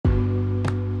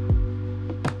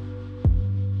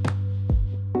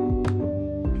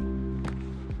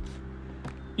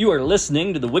You are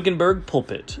listening to the Wickenburg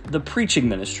Pulpit, the preaching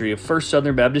ministry of First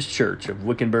Southern Baptist Church of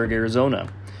Wickenburg,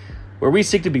 Arizona, where we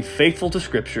seek to be faithful to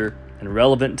Scripture and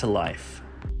relevant to life.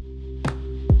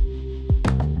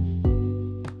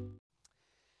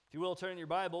 If you will, turn in your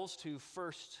Bibles to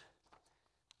 1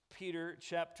 Peter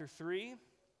chapter 3.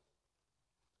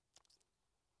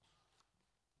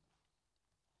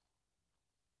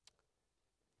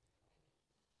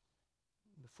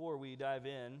 Before we dive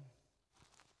in,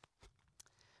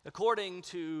 according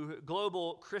to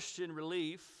Global Christian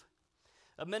Relief,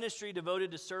 a ministry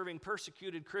devoted to serving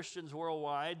persecuted Christians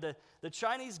worldwide, the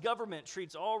Chinese government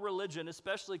treats all religion,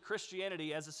 especially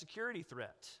Christianity, as a security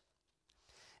threat.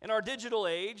 In our digital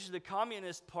age, the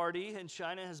Communist Party in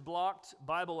China has blocked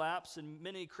Bible apps and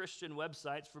many Christian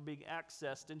websites from being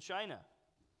accessed in China.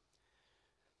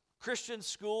 Christian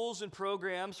schools and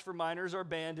programs for minors are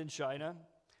banned in China.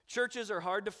 Churches are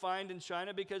hard to find in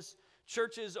China because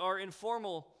churches are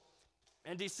informal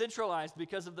and decentralized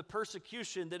because of the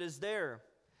persecution that is there.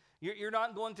 You're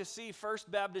not going to see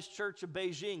First Baptist Church of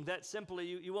Beijing. That simply,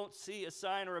 you won't see a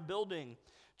sign or a building.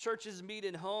 Churches meet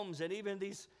in homes, and even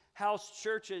these house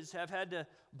churches have had to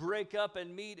break up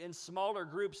and meet in smaller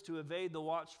groups to evade the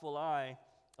watchful eye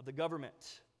of the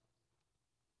government.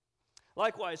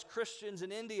 Likewise, Christians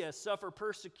in India suffer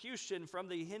persecution from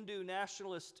the Hindu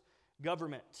nationalist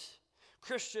government.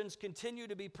 Christians continue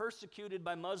to be persecuted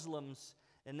by Muslims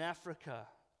in Africa.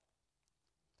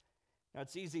 Now,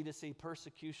 it's easy to see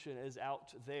persecution is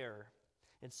out there.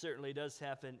 It certainly does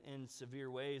happen in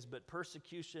severe ways, but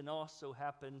persecution also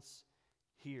happens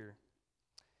here.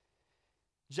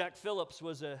 Jack Phillips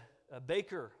was a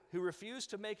baker who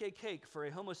refused to make a cake for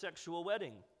a homosexual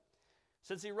wedding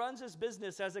since he runs his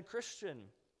business as a Christian.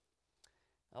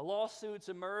 Lawsuits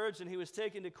emerged and he was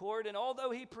taken to court, and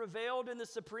although he prevailed in the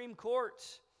Supreme Court,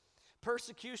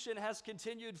 persecution has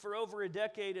continued for over a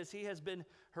decade as he has been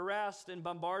harassed and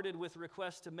bombarded with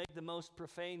requests to make the most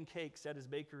profane cakes at his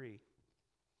bakery.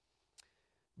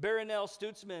 Baronelle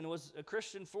Stutzman was a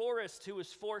Christian florist who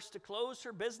was forced to close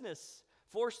her business,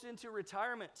 forced into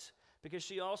retirement, because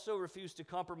she also refused to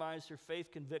compromise her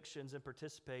faith convictions and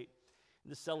participate in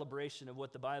the celebration of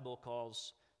what the Bible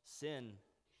calls sin.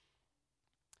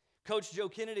 Coach Joe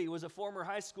Kennedy was a former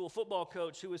high school football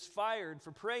coach who was fired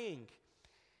for praying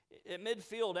at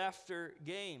midfield after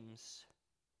games.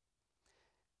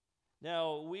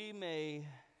 Now, we may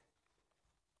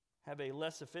have a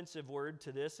less offensive word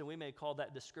to this, and we may call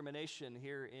that discrimination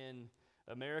here in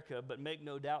America, but make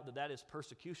no doubt that that is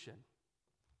persecution.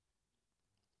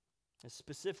 It's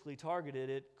specifically targeted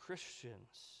at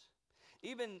Christians.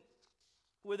 Even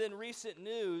within recent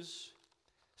news,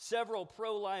 several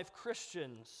pro-life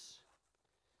Christians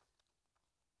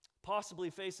possibly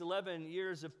face 11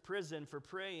 years of prison for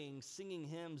praying, singing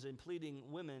hymns, and pleading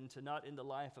women to not end the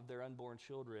life of their unborn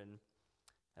children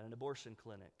at an abortion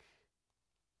clinic.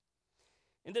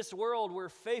 In this world where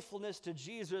faithfulness to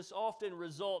Jesus often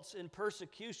results in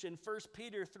persecution, 1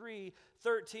 Peter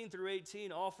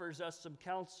 3:13-18 offers us some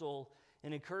counsel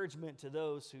and encouragement to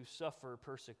those who suffer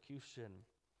persecution.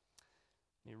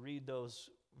 Let me read those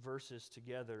verses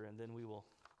together, and then we will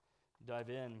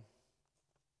dive in.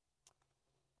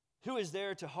 Who is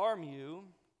there to harm you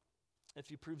if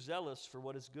you prove zealous for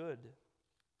what is good?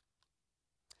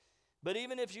 But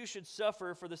even if you should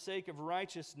suffer for the sake of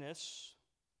righteousness,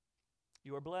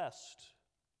 you are blessed.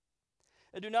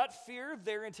 And do not fear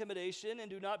their intimidation, and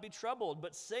do not be troubled,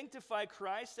 but sanctify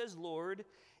Christ as Lord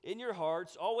in your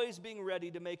hearts, always being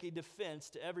ready to make a defense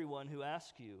to everyone who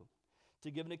asks you, to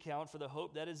give an account for the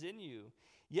hope that is in you,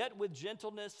 yet with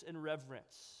gentleness and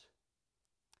reverence.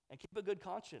 And keep a good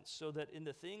conscience, so that in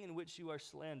the thing in which you are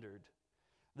slandered,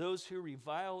 those who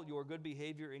revile your good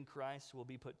behavior in Christ will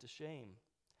be put to shame.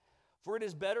 For it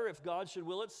is better, if God should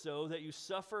will it so, that you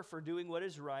suffer for doing what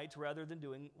is right rather than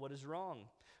doing what is wrong.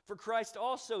 For Christ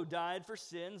also died for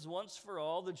sins once for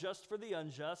all, the just for the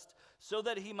unjust, so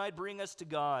that he might bring us to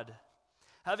God,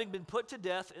 having been put to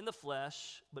death in the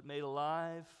flesh, but made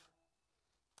alive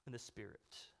in the Spirit.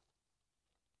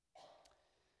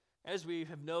 As we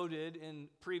have noted in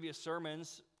previous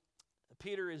sermons,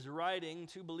 Peter is writing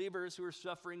to believers who are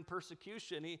suffering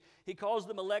persecution. He calls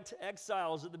them elect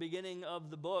exiles at the beginning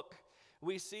of the book.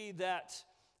 We see that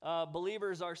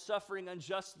believers are suffering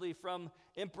unjustly from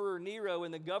Emperor Nero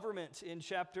and the government in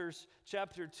chapter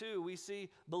 2. We see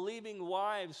believing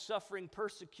wives suffering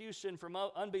persecution from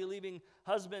unbelieving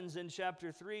husbands in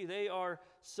chapter 3. They are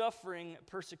suffering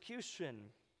persecution.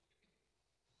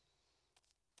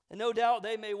 And no doubt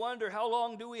they may wonder, how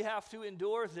long do we have to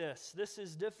endure this? This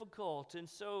is difficult. And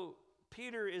so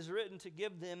Peter is written to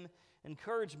give them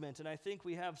encouragement, and I think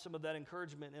we have some of that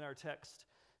encouragement in our text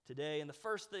today. And the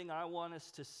first thing I want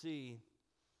us to see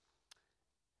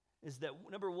is that,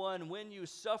 number one, when you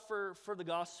suffer for the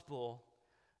gospel,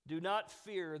 do not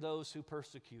fear those who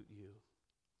persecute you.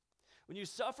 When you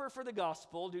suffer for the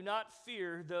gospel, do not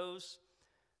fear those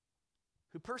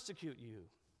who persecute you.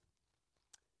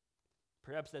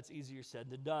 Perhaps that's easier said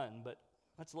than done, but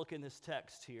let's look in this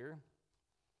text here.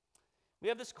 We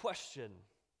have this question: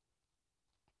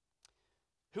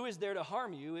 who is there to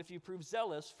harm you if you prove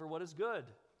zealous for what is good?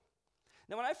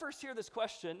 Now, when I first hear this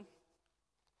question,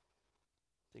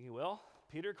 thinking, well,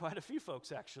 Peter, quite a few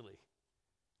folks actually.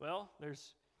 Well,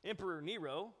 there's Emperor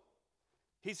Nero.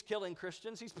 He's killing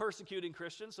Christians. He's persecuting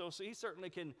Christians, so he certainly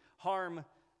can harm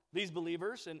these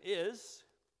believers and is.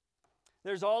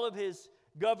 There's all of his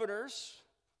governors.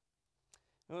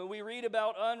 When we read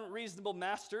about unreasonable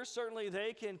masters, certainly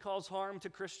they can cause harm to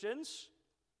Christians.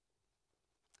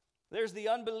 There's the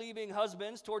unbelieving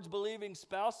husbands towards believing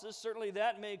spouses. Certainly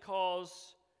that may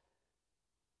cause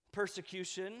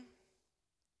persecution.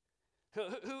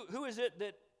 Who is it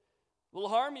that will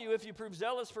harm you if you prove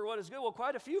zealous for what is good? Well,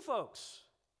 quite a few folks.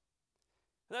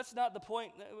 That's not the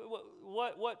point.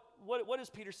 What is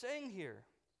Peter saying here?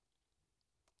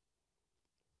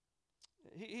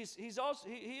 He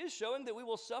is showing that we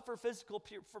will suffer physical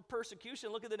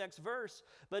persecution. Look at the next verse.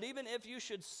 But even if you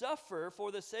should suffer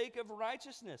for the sake of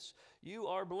righteousness, you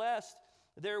are blessed.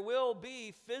 There will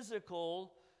be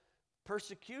physical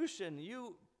persecution.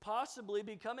 You possibly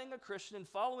becoming a Christian and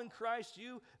following Christ,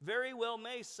 you very well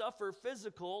may suffer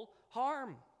physical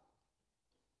harm.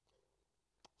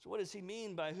 So what does he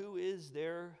mean by who is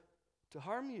there to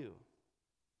harm you?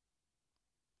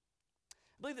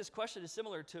 I believe this question is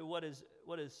similar to what is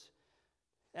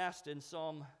asked in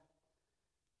Psalm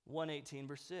 118,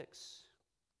 verse 6.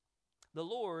 The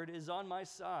Lord is on my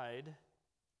side.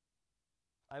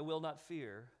 I will not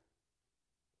fear.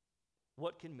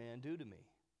 What can man do to me?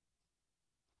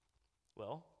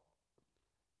 Well,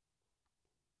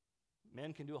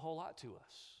 man can do a whole lot to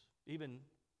us, even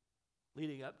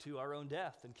leading up to our own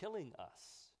death and killing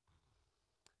us.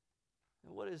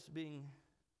 And what's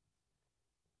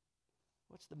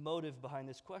the motive behind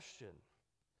this question?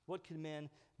 What can man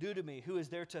do to me? Who is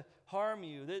there to harm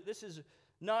you? This is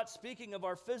not speaking of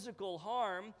our physical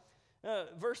harm.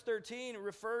 Verse 13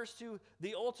 refers to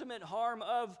the ultimate harm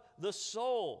of the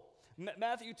soul.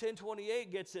 Matthew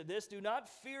 10:28 gets at this. Do not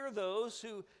fear those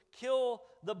who kill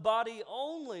the body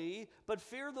only, but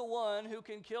fear the one who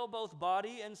can kill both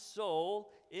body and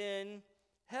soul in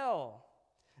hell.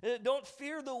 Don't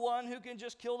fear the one who can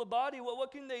just kill the body.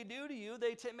 What can they do to you?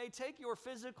 They may take your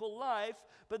physical life,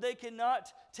 but they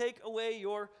cannot take away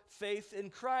your faith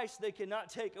in Christ. They cannot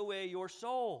take away your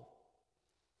soul.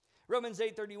 Romans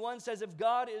 8:31 says, if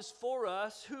God is for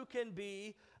us, who can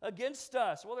be against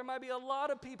us? Well, there might be a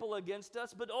lot of people against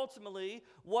us, but ultimately,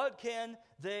 what can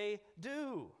they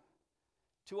do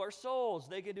to our souls?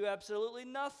 They can do absolutely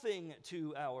nothing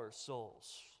to our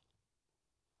souls.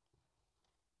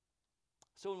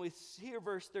 So when we hear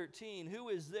verse 13, who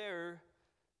is there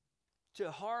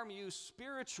to harm you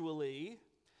spiritually,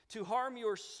 to harm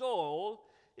your soul,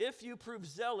 if you prove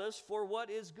zealous for what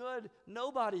is good?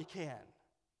 Nobody can.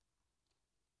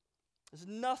 There's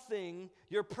nothing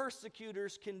your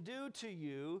persecutors can do to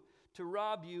you to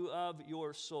rob you of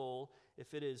your soul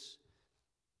if it is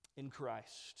in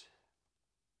Christ.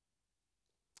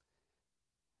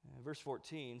 Verse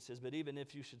 14 says, but even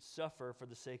if you should suffer for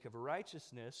the sake of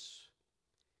righteousness,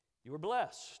 you are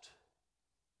blessed.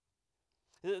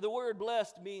 The word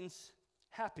blessed means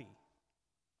happy.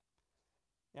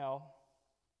 Now,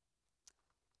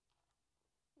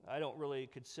 I don't really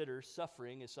consider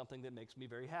suffering as something that makes me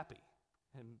very happy.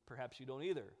 And perhaps you don't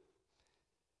either.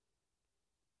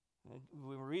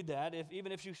 We read that,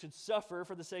 even if you should suffer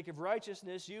for the sake of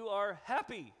righteousness, you are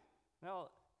happy. Now,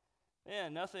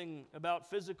 man, nothing about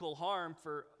physical harm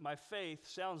for my faith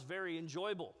sounds very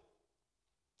enjoyable.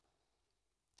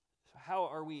 How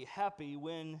are we happy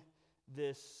when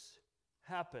this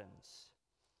happens?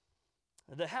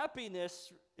 The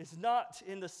happiness is not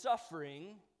in the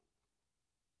suffering.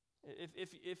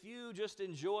 If you just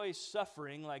enjoy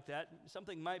suffering like that,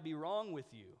 something might be wrong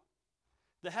with you.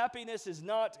 The happiness is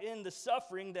not in the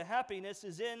suffering. The happiness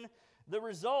is in the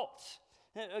result.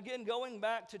 Again, going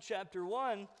back to chapter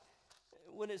 1,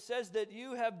 when it says that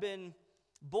you have been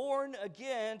born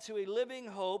again to a living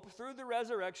hope through the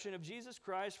resurrection of Jesus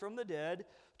Christ from the dead,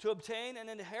 to obtain an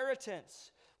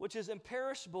inheritance which is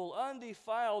imperishable,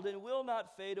 undefiled, and will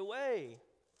not fade away.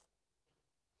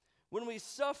 When we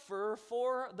suffer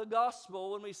for the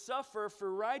gospel, when we suffer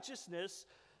for righteousness,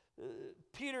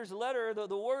 Peter's letter,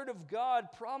 the Word of God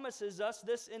promises us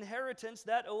this inheritance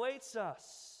that awaits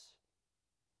us.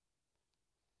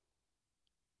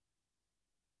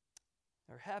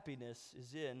 Our happiness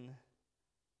is in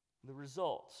the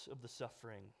results of the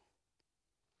suffering.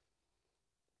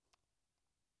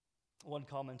 One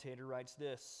commentator writes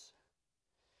this: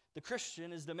 the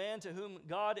Christian is the man to whom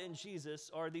God and Jesus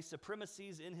are the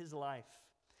supremacies in his life.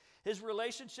 His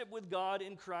relationship with God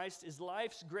in Christ is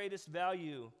life's greatest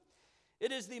value.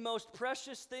 It is the most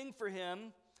precious thing for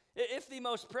him. If the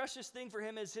most precious thing for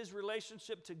him is his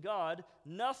relationship to God,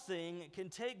 nothing can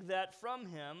take that from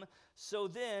him. So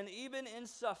then, even in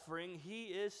suffering, he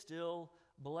is still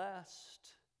blessed.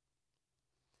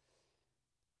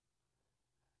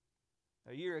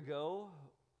 A year ago,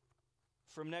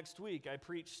 from next week, I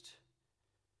preached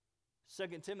 2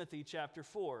 Timothy chapter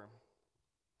 4.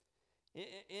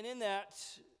 And in that,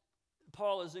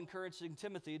 Paul is encouraging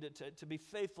Timothy to be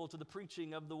faithful to the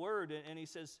preaching of the word. And he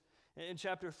says, in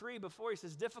chapter 3 before, he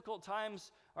says, difficult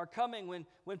times are coming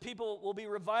when people will be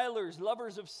revilers,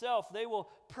 lovers of self. They will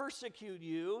persecute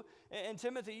you. And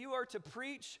Timothy, you are to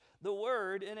preach the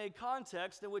word in a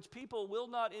context in which people will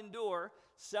not endure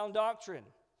sound doctrine.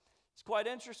 It's quite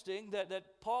interesting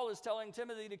that Paul is telling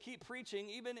Timothy to keep preaching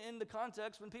even in the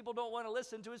context when people don't want to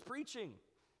listen to his preaching.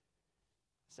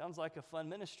 Sounds like a fun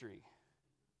ministry.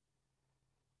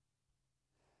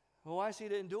 Well, why is he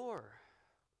to endure?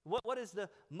 What is the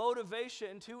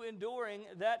motivation to enduring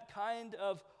that kind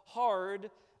of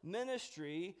hard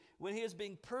ministry when he is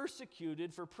being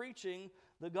persecuted for preaching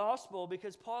the gospel?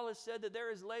 Because Paul has said that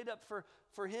there is laid up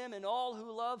for him and all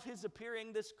who love his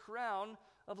appearing this crown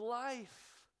of life.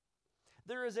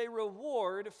 There is a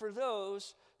reward for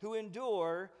those who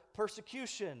endure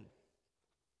persecution.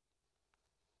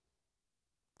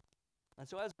 And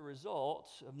so as a result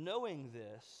of knowing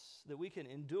this, that we can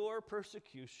endure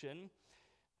persecution,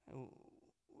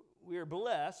 we are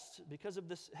blessed because of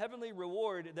this heavenly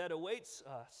reward that awaits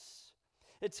us.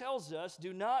 It tells us,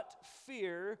 do not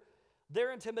fear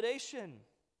their intimidation.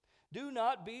 Do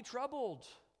not be troubled.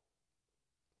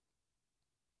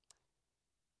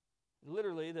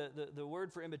 Literally, the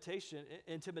word for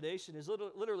intimidation is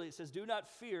literally, it says, do not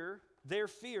fear their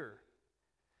fear.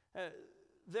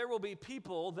 There will be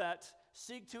people that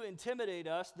seek to intimidate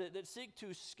us, that seek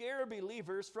to scare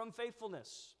believers from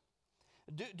faithfulness.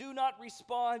 Do not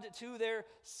respond to their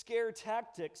scare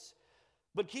tactics,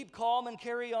 but keep calm and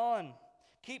carry on.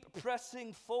 Keep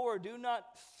pressing forward. Do not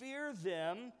fear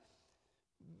them,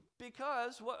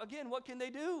 because, what can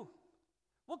they do?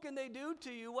 What can they do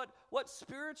to you? What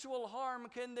spiritual harm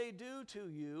can they do to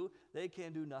you? They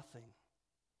can do nothing.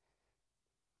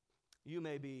 You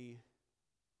may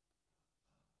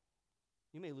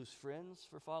lose friends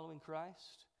for following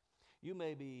Christ. You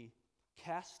may be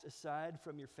cast aside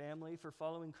from your family for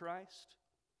following Christ.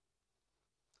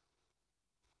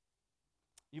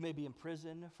 You may be in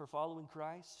prison for following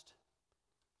Christ.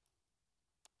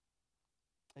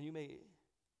 And you may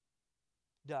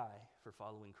die for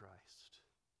following Christ.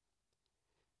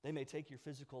 They may take your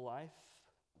physical life.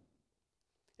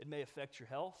 It may affect your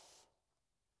health.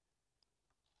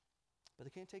 But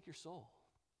they can't take your soul.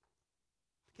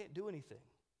 They can't do anything.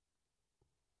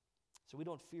 So we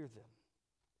don't fear them.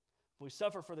 When we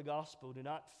suffer for the gospel, do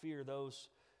not fear those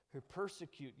who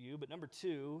persecute you. But number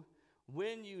two,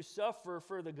 when you suffer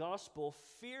for the gospel,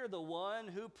 fear the one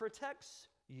who protects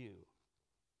you.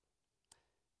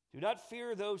 Do not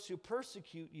fear those who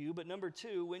persecute you. But number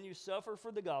two, when you suffer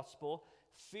for the gospel,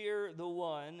 fear the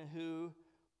one who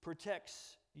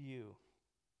protects you.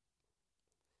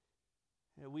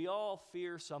 We all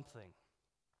fear something.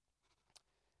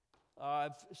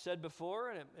 I've said before,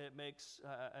 and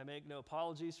I make no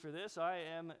apologies for this, I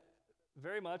am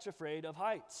very much afraid of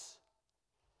heights.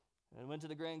 I went to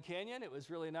the Grand Canyon. It was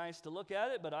really nice to look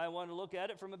at it, but I wanted to look at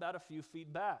it from about a few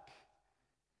feet back.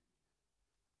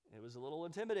 It was a little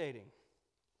intimidating.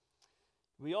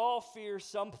 We all fear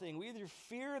something. We either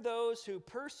fear those who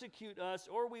persecute us,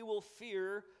 or we will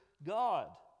fear God.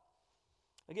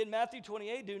 Again, Matthew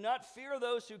 28, do not fear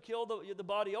those who kill the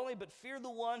body only, but fear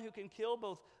the one who can kill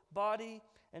both body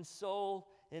and soul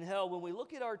in hell. When we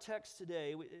look at our text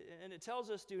today, and it tells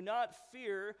us, do not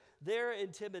fear their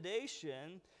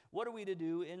intimidation, what are we to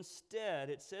do instead?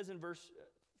 It says in verse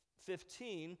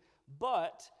 15,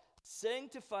 but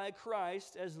sanctify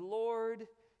Christ as Lord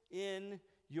in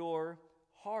your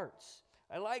hearts.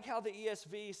 I like how the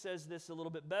ESV says this a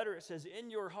little bit better. It says, in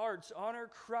your hearts, honor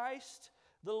Christ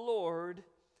the Lord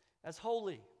as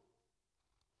holy.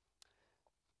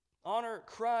 Honor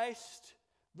Christ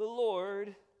the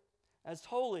Lord as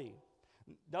holy.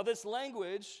 Now this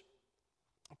language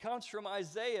It comes from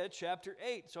Isaiah chapter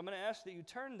 8. So I'm going to ask that you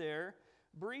turn there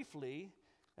briefly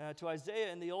to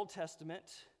Isaiah in the Old Testament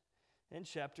in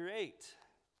chapter 8.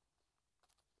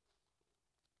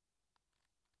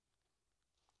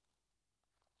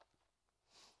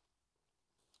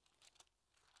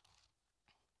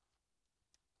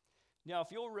 Now,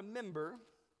 if you'll remember,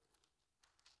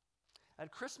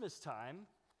 at Christmas time,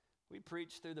 we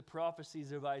preached through the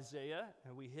prophecies of Isaiah,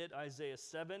 and we hit Isaiah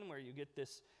 7, where you get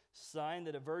this sign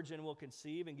that a virgin will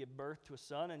conceive and give birth to a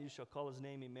son, and you shall call his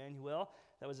name Emmanuel.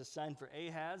 That was a sign for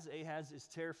Ahaz. Ahaz is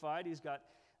terrified. He's got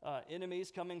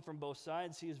enemies coming from both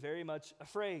sides. He is very much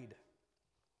afraid.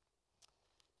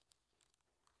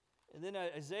 And then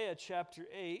Isaiah chapter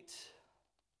 8,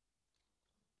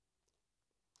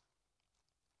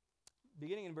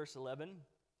 beginning in verse 11,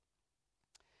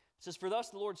 it says, "For thus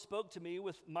the Lord spoke to me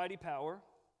with mighty power,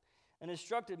 and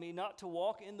instructed me not to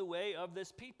walk in the way of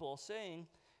this people, saying,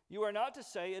 you are not to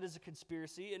say it is a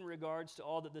conspiracy in regards to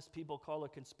all that this people call a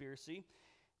conspiracy,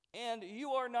 and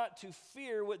you are not to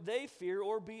fear what they fear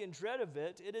or be in dread of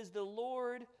it. It is the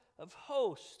Lord of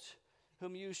hosts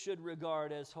whom you should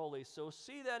regard as holy." So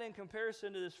see that in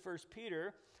comparison to this 1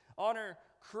 Peter. Honor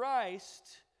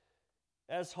Christ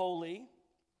as holy.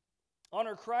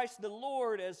 Honor Christ the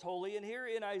Lord as holy. And here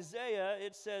in Isaiah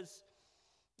it says,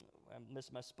 I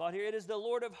missed my spot here, it is the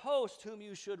Lord of hosts whom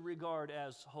you should regard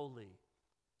as holy.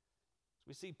 So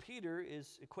we see Peter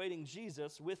is equating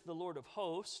Jesus with the Lord of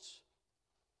hosts.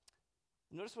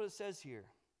 Notice what it says here.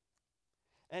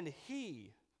 And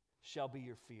he shall be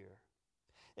your fear.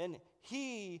 And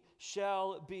he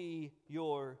shall be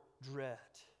your dread.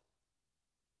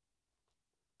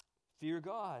 Fear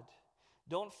God.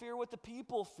 Don't fear what the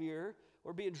people fear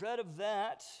or be in dread of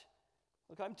that.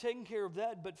 Look, I'm taking care of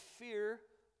that, but fear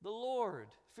the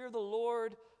Lord. Fear the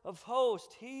Lord of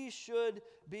hosts. He should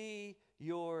be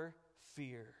your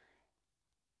fear.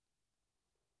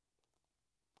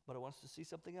 But I want us to see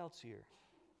something else here.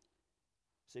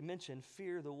 As I mentioned,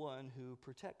 fear the one who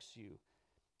protects you.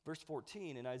 Verse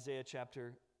 14 in Isaiah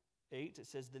chapter 8, it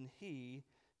says, "Then he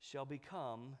shall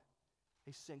become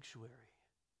a sanctuary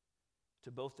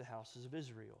to both the houses of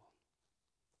Israel."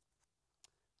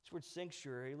 This word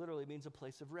sanctuary literally means a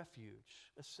place of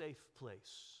refuge, a safe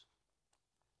place,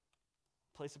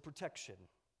 a place of protection.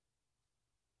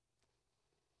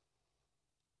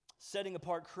 Setting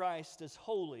apart Christ as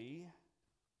holy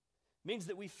means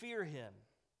that we fear him.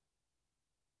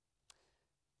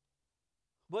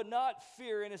 But not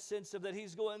fear in a sense of that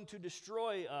he's going to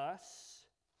destroy us.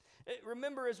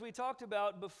 Remember, as we talked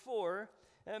about before,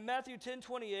 in Matthew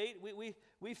 10:28,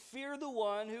 we fear the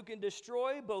one who can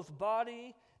destroy both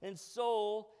body and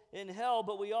soul in hell.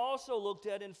 But we also looked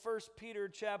at in 1 Peter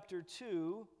chapter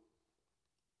 2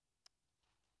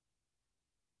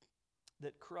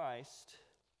 that Christ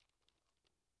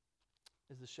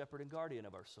is the shepherd and guardian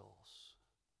of our souls.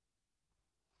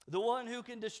 The one who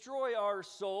can destroy our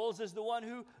souls is the one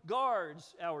who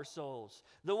guards our souls.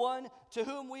 The one to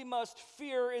whom we must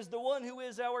fear is the one who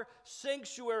is our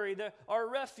sanctuary, our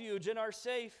refuge and our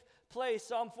safe place.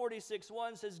 Psalm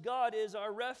 46:1 says, "God is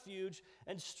our refuge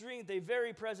and strength, a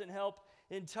very present help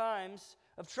in times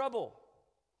of trouble."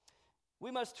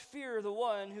 We must fear the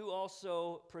one who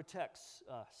also protects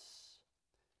us.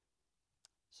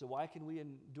 So why can we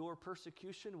endure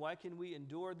persecution? Why can we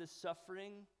endure this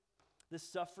suffering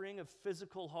of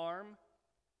physical harm?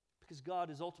 Because God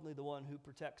is ultimately the one who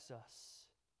protects us.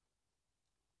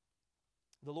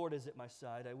 The Lord is at my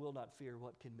side. I will not fear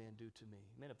what can man do to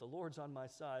me. Man, if the Lord's on my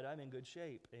side, I'm in good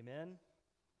shape. Amen?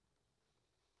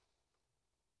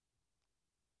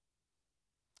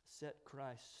 Set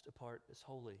Christ apart as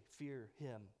holy. Fear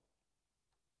him.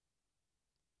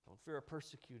 Don't fear our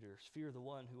persecutors. Fear the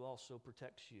one who also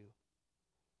protects you.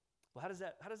 Well, how does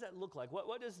that look like?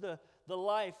 What does the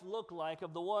life look like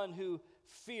of the one who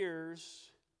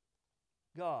fears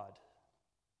God?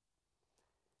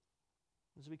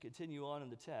 As we continue on in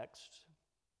the text,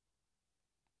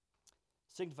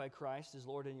 sanctify Christ as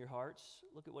Lord in your hearts.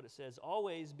 Look at what it says.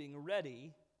 Always being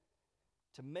ready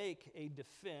to make a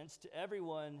defense to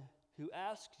everyone who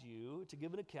asks you to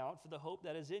give an account for the hope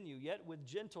that is in you, yet with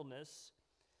gentleness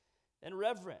and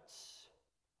reverence.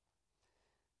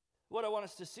 What I want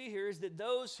us to see here is that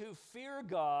those who fear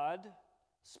God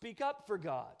speak up for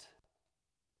God.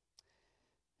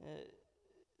 It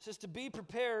says to be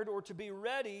prepared or to be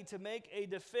ready to make a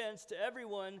defense to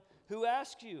everyone who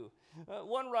asks you.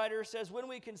 One writer says, when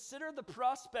we consider the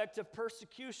prospect of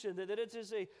persecution, that it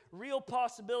is a real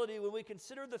possibility, when we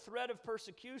consider the threat of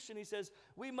persecution, he says,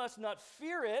 we must not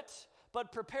fear it,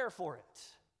 but prepare for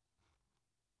it.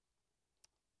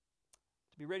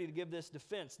 To Be ready to give this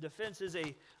defense. Defense is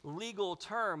a legal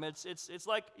term. It's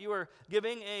like you are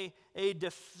giving a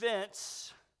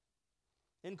defense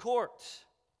in court.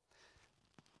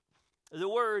 The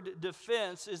word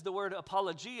defense is the word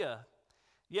apologia.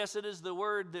 Yes, it is the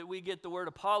word that we get the word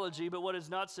apology, but what it's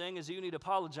not saying is you need to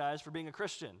apologize for being a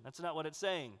Christian. That's not what it's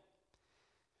saying.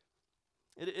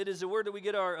 It is a word that we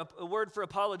get a word for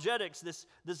apologetics,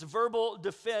 this verbal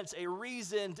defense, a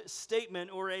reasoned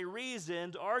statement or a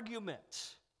reasoned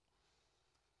argument.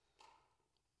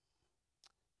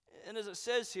 And as it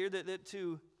says here, that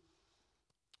to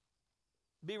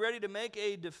be ready to make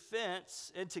a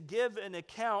defense and to give an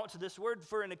account, this word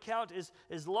for an account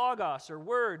is logos, or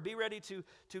word. Be ready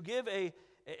to give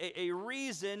a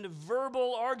reasoned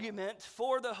verbal argument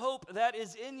for the hope that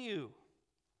is in you.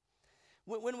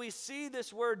 When we see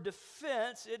this word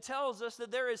defense, it tells us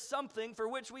that there is something for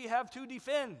which we have to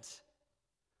defend.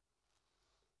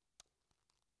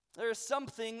 There is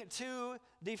something to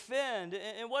defend.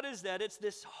 And what is that? It's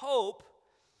this hope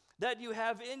that you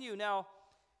have in you. Now,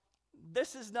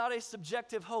 this is not a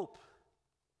subjective hope.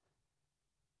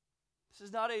 This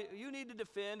is not you need to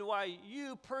defend why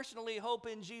you personally hope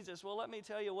in Jesus. Well, let me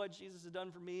tell you what Jesus has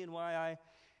done for me and why I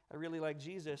really like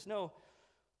Jesus. No,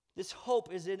 this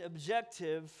hope is in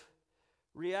objective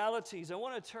realities. I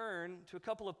want to turn to a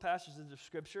couple of passages of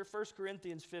Scripture. 1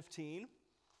 Corinthians 15.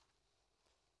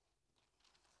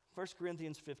 1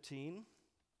 Corinthians 15.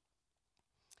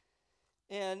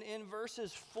 And in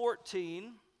verses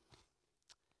 14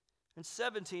 and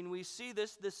 17, we see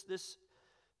this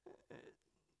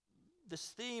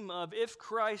theme of if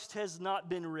Christ has not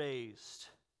been raised.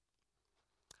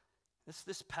 It's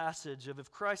this passage of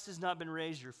if Christ has not been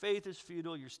raised, your faith is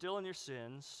futile, you're still in your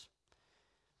sins.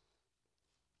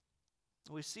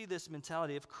 We see this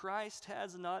mentality. If Christ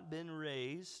has not been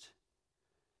raised,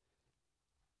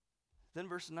 then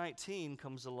verse 19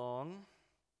 comes along.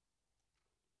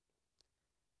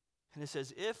 And it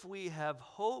says, if we have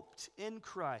hoped in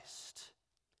Christ,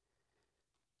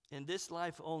 in this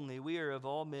life only, we are of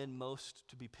all men most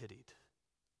to be pitied.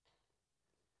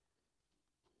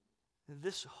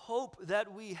 This hope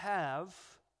that we have,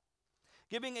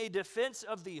 giving a defense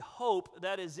of the hope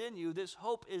that is in you, this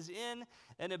hope is in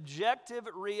an objective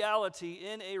reality,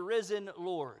 in a risen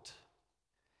Lord.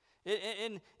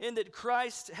 In that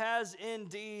Christ has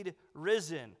indeed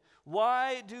risen.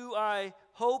 Why do I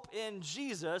hope in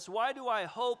Jesus? Why do I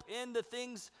hope in the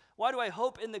things? Why do I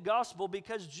hope in the gospel?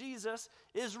 Because Jesus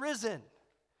is risen.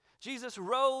 Jesus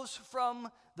rose from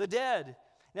the dead.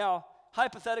 Now,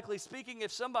 hypothetically speaking,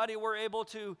 if somebody were able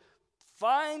to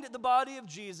find the body of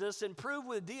Jesus and prove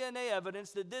with DNA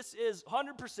evidence that this is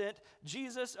 100%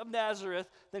 Jesus of Nazareth,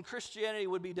 then Christianity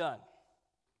would be done.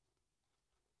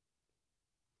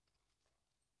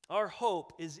 Our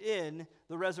hope is in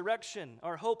the resurrection.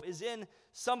 Our hope is in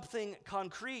something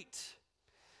concrete.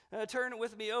 Turn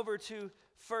with me over to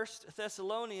 1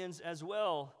 Thessalonians as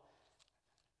well,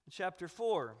 chapter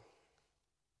 4.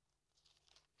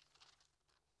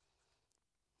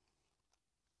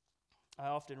 I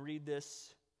often read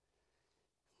this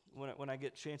when I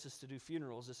get chances to do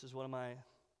funerals. This is one of my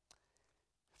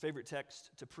favorite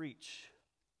texts to preach.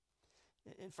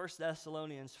 In 1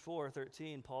 Thessalonians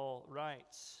 4:13, Paul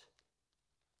writes,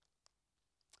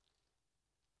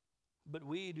 "But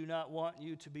we do not want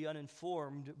you to be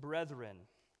uninformed, brethren,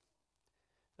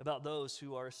 about those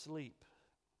who are asleep."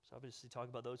 So obviously talk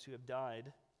about those who have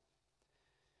died.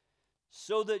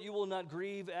 "So that you will not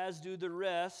grieve as do the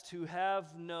rest who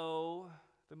have no,"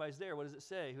 if everybody's there, what does it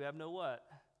say? Who have no what?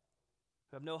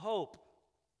 Who have no hope.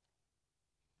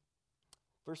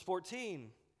 Verse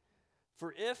 14,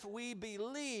 "For if we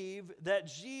believe that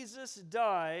Jesus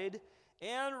died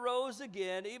and rose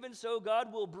again, even so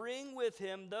God will bring with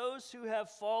him those who have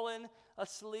fallen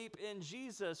asleep in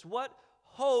Jesus." What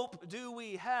hope do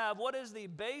we have? What is the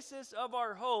basis of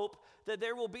our hope that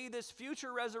there will be this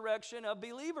future resurrection of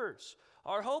believers?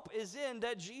 Our hope is in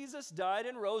that Jesus died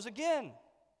and rose again.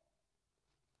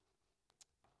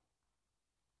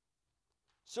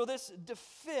 So this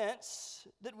defense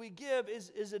that we give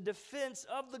is a defense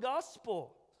of the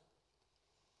gospel.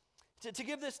 To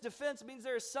give this defense means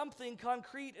there is something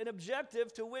concrete and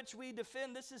objective to which we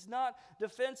defend. This is not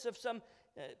defense of some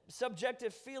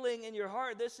subjective feeling in your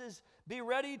heart. This is be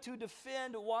ready to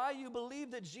defend why you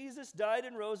believe that Jesus died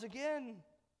and rose again.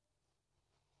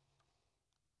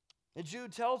 And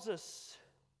Jude tells us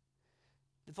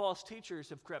the false teachers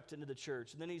have crept into the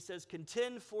church. And then he says,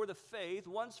 "Contend for the faith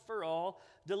once for all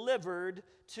delivered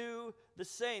to the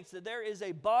saints." That there is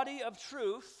a body of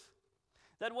truth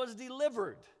that was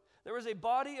delivered. There was a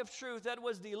body of truth that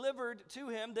was delivered to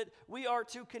him that we are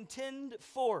to contend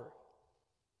for.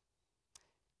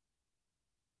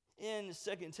 in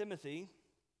 2 Timothy,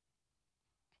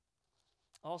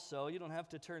 also, you don't have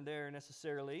to turn there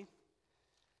necessarily,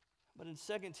 but in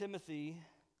 2 Timothy,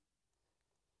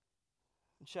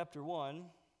 in chapter 1,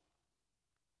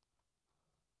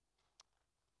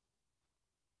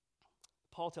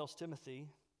 Paul tells Timothy,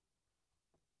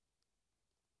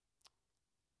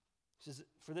 he says,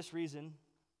 "For this reason,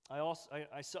 I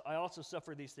also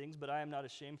suffer these things, but I am not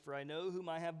ashamed, for I know whom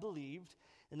I have believed,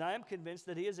 and I am convinced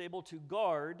that he is able to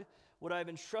guard what I have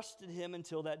entrusted him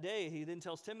until that day." He then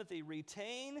tells Timothy,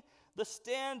 "Retain the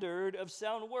standard of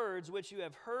sound words which you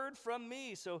have heard from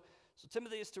me." So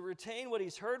Timothy is to retain what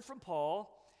he's heard from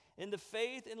Paul in the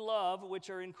faith and love which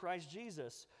are in Christ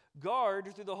Jesus.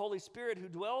 Guard through the Holy Spirit who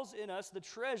dwells in us the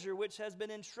treasure which has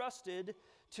been entrusted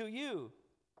to you.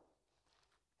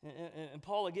 And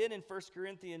Paul again in 1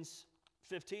 Corinthians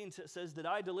 15 says that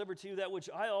I delivered to you that which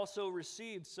I also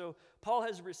received. So Paul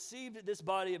has received this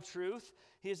body of truth.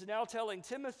 He is now telling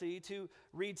Timothy to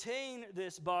retain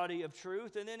this body of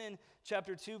truth. And then in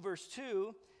chapter 2, verse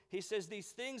 2, he says,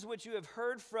 "These things which you have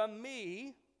heard from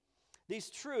me,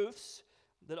 these truths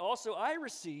that also I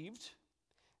received,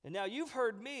 and now you've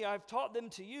heard me, I've taught them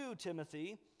to you,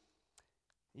 Timothy.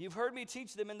 You've heard me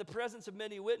teach them in the presence of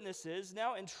many witnesses.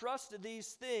 Now entrust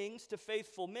these things to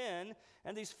faithful men,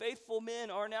 and these faithful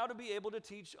men are now to be able to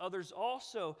teach others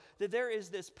also." That there is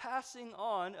this passing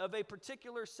on of a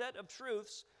particular set of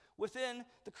truths within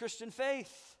the Christian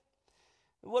faith.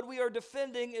 What we are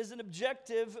defending is an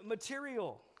objective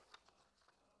material.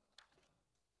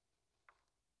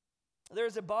 There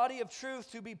is a body of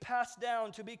truth to be passed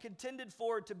down, to be contended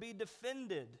for, to be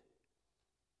defended.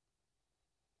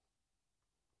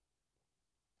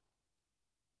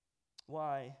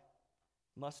 Why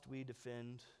must we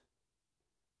defend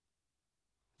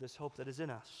this hope that is in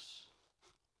us?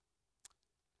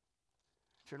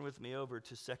 Turn with me over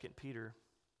to 2 Peter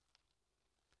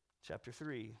chapter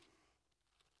 3.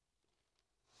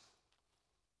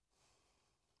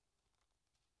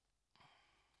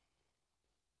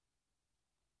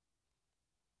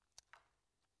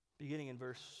 Beginning in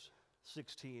verse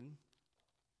 16.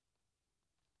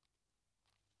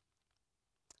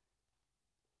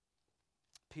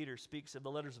 Peter speaks of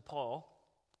the letters of Paul.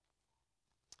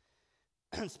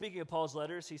 Speaking of Paul's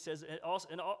letters, he says,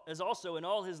 as also in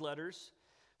all his letters,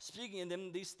 speaking in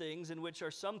them these things, in which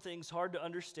are some things hard to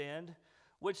understand,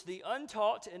 which the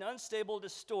untaught and unstable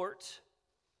distort,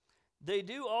 they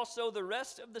do also the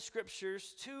rest of the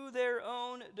Scriptures to their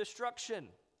own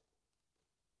destruction.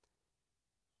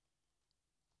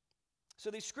 So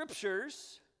these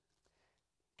Scriptures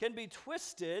can be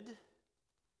twisted.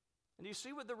 And you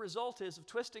see what the result is of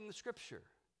twisting the Scripture.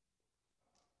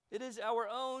 It is our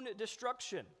own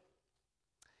destruction.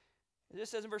 This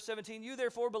says in verse 17, "You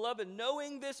therefore, beloved,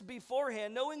 knowing this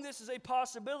beforehand," knowing this is a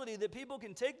possibility that people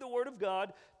can take the Word of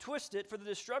God, twist it for the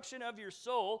destruction of your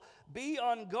soul, "be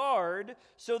on guard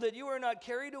so that you are not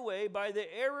carried away by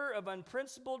the error of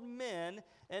unprincipled men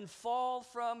and fall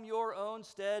from your own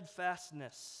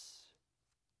steadfastness."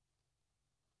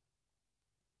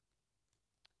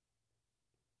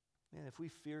 Man, if we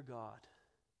fear God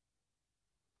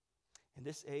in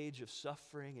this age of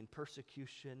suffering and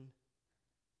persecution,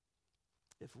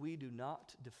 if we do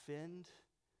not defend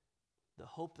the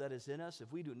hope that is in us,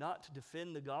 if we do not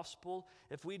defend the gospel,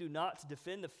 if we do not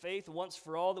defend the faith once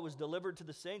for all that was delivered to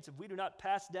the saints, if we do not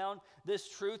pass down this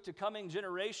truth to coming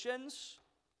generations,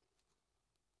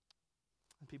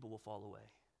 then people will fall away.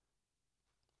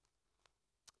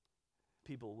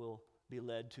 People will be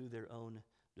led to their own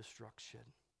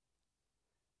destruction.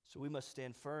 So we must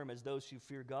stand firm as those who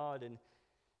fear God and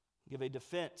give a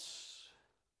defense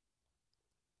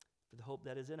for the hope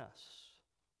that is in us.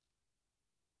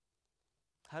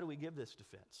 How do we give this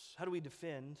defense? How do we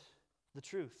defend the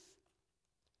truth?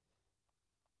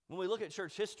 When we look at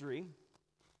church history,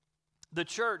 the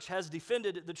church has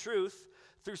defended the truth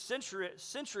through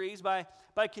centuries by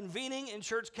convening in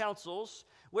church councils,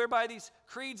 whereby these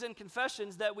creeds and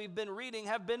confessions that we've been reading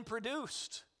have been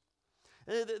produced.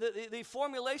 The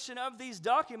formulation of these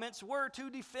documents were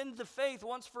to defend the faith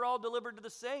once for all delivered to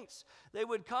the saints. They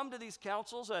would come to these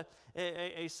councils,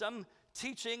 some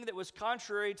teaching that was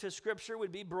contrary to Scripture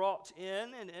would be brought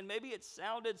in, and maybe it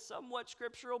sounded somewhat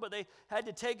scriptural, but they had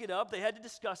to take it up, they had to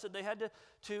discuss it, they had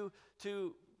to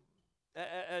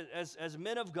as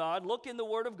men of God, look in the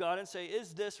Word of God and say,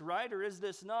 is this right or is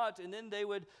this not? And then they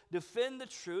would defend the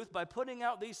truth by putting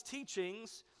out these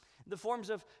teachings, the forms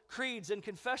of creeds and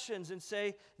confessions, and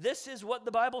say, this is what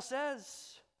the Bible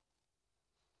says.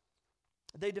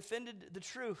 They defended the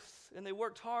truth, and they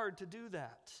worked hard to do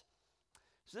that.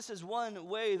 So this is one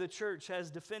way the church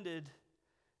has defended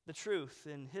the truth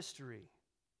in history.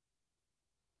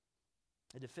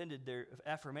 They defended their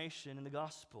affirmation in the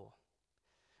gospel.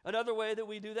 Another way that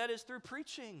we do that is through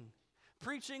preaching.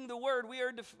 Preaching the word.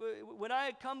 When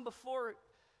I come before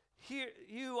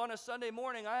you on a Sunday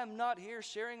morning, I am not here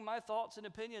sharing my thoughts and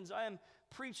opinions. I am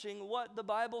preaching what the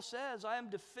Bible says. I am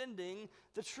defending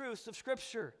the truths of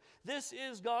Scripture. This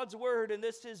is God's word, and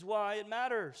this is why it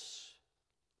matters.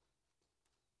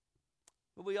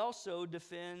 But we also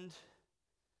defend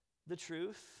the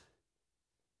truth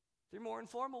through more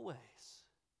informal ways.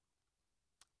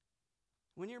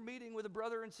 When you're meeting with a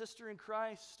brother and sister in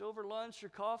Christ over lunch or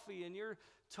coffee, and you're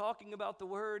talking about the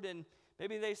word, and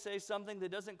maybe they say something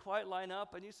that doesn't quite line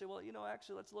up, and you say, well,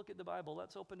 actually, let's look at the Bible.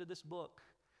 Let's open to this book.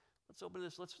 Let's open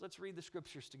this. Let's read the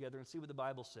Scriptures together and see what the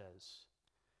Bible says.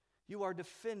 You are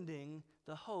defending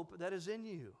the hope that is in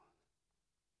you.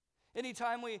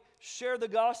 Anytime we share the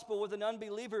gospel with an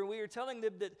unbeliever, we are telling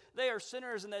them that they are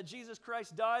sinners and that Jesus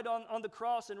Christ died on the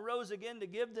cross and rose again to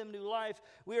give them new life.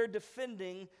 We are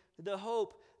defending the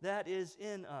hope that is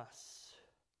in us.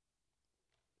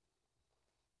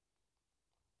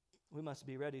 We must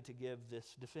be ready to give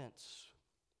this defense.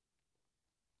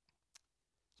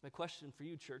 So my question for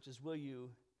you, church, is will you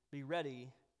be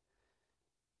ready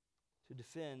to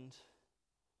defend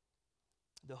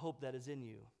the hope that is in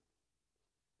you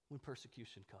when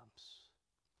persecution comes?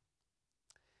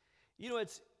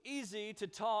 It's easy to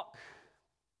talk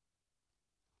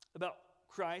about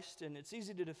Christ, and it's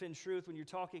easy to defend truth when you're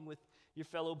talking with your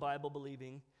fellow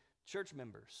Bible-believing church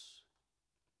members.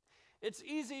 It's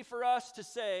easy for us to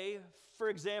say, for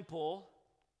example,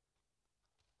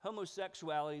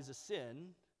 homosexuality is a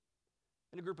sin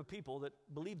in a group of people that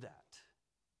believe that.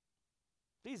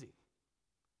 It's easy.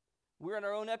 We're in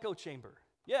our own echo chamber.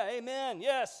 Yeah, amen,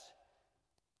 yes.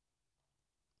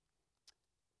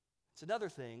 It's another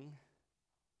thing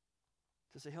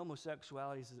to say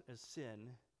homosexuality is a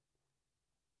sin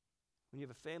when you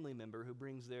have a family member who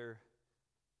brings their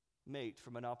mate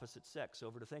from an opposite sex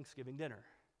over to Thanksgiving dinner.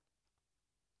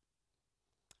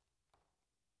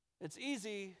 It's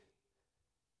easy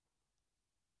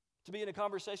to be in a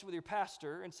conversation with your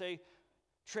pastor and say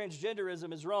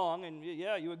transgenderism is wrong, and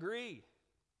yeah, you agree.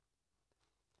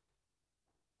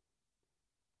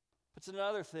 It's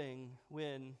another thing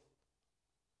when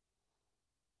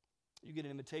you get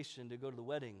an invitation to go to the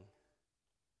wedding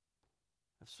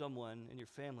of someone in your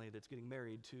family that's getting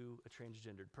married to a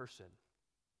transgendered person.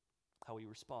 How will you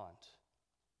respond?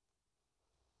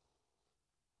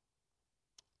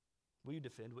 Will you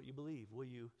defend what you believe? Will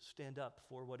you stand up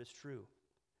for what is true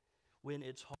when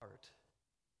it's hard?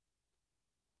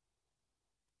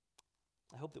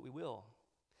 I hope that we will.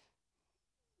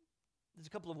 There's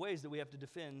a couple of ways that we have to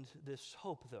defend this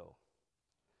hope, though.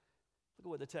 Look at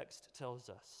what the text tells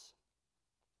us.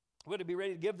 We're going to be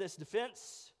ready to give this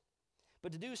defense,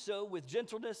 but to do so with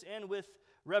gentleness and with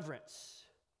reverence.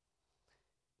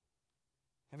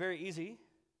 And very easy.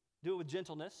 Do it with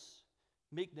gentleness,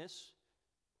 meekness.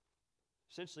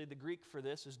 Essentially, the Greek for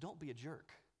this is don't be a jerk.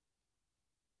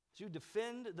 As you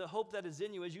defend the hope that is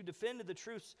in you, as you defend the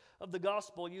truths of the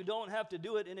gospel, you don't have to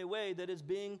do it in a way that is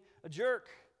being a jerk.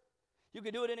 You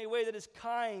can do it in a way that is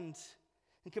kind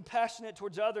and compassionate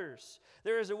towards others.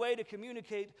 There is a way to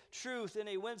communicate truth in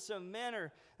a winsome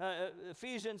manner.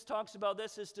 Ephesians talks about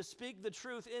this as to speak the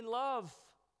truth in love.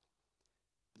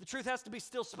 The truth has to be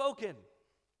still spoken.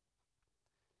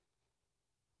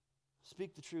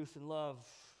 Speak the truth in love.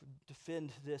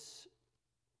 Defend this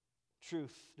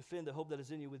truth. Defend the hope that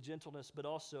is in you with gentleness, but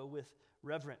also with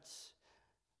reverence.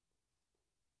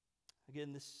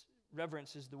 Again, this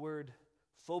reverence is the word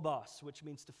phobos, which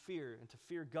means to fear and to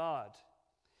fear God.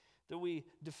 That we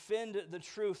defend the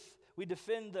truth. We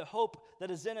defend the hope that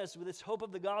is in us with this hope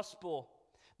of the gospel.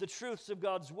 The truths of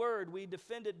God's word. We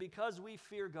defend it because we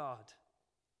fear God.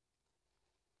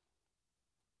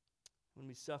 When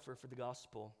we suffer for the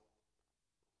gospel,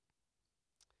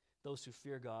 those who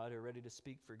fear God are ready to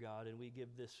speak for God, and we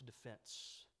give this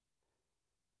defense,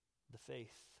 the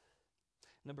faith.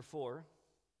 Number 4,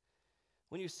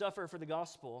 when you suffer for the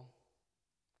gospel,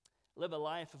 live a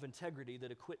life of integrity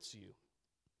that acquits you.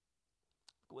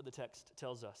 Look at what the text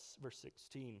tells us, verse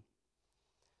 16.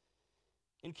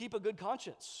 And keep a good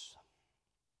conscience,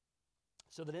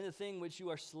 so that in the thing which you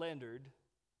are slandered,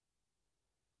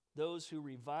 those who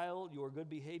revile your good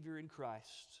behavior in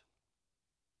Christ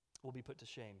will be put to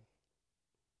shame.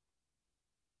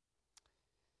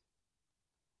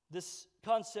 This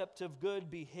concept of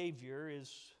good behavior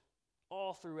is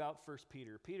all throughout 1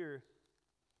 Peter. Peter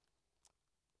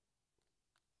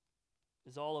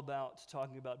is all about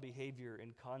talking about behavior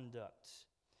and conduct.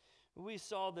 We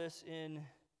saw this in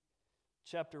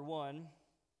chapter 1.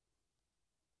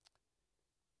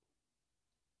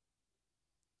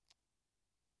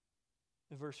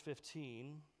 Verse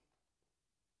 15,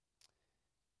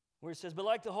 where it says, "But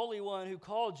like the Holy One who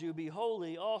called you, be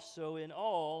holy also in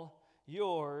all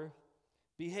your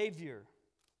behavior."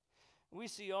 We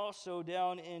see also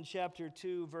down in chapter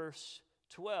 2, verse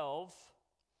 12,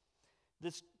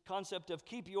 this concept of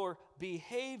keep your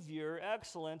behavior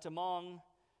excellent among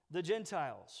the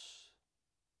Gentiles.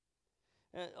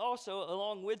 And also,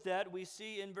 along with that, we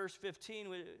see in verse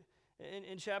 15,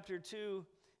 in chapter 2,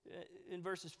 in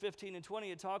verses 15 and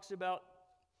 20, it talks about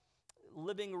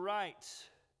living right,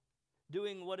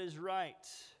 doing what is right.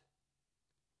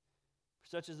 For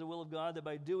such is the will of God, that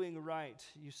by doing right,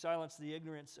 you silence the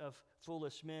ignorance of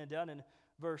foolish men. Down in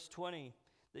verse 20,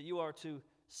 that you are to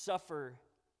suffer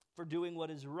for doing what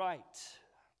is right.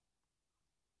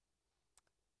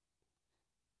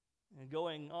 And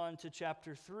going on to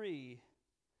chapter 3,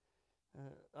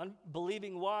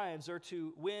 unbelieving wives are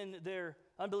to win their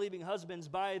unbelieving husbands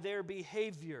by their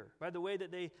behavior, by the way that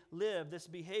they live. This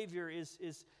behavior is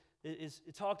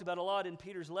talked about a lot in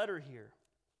Peter's letter here.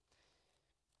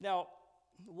 Now,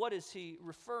 what is he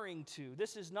referring to?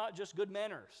 This is not just good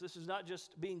manners. This is not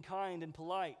just being kind and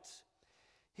polite.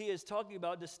 He is talking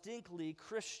about distinctly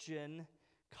Christian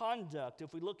conduct.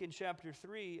 If we look in chapter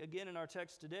 3, again in our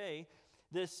text today,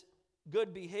 this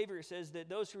good behavior says that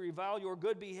those who revile your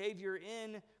good behavior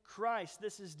in Christ,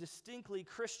 this is distinctly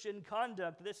Christian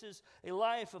conduct. This is a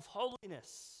life of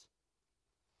holiness,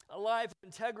 a life of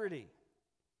integrity.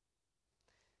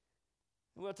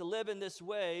 We have to live in this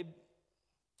way. It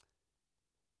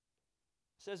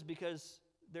says because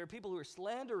there are people who are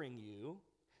slandering you.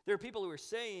 There are people who are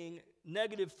saying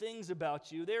negative things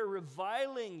about you. They're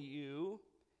reviling you.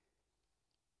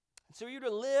 So you're to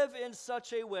live in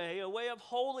such a way of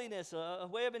holiness, a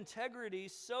way of integrity,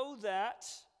 so that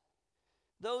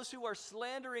those who are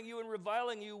slandering you and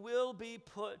reviling you will be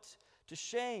put to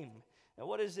shame. Now,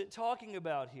 what is it talking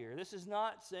about here? This is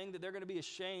not saying that they're going to be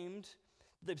ashamed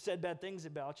that they've said bad things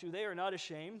about you. They are not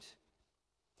ashamed.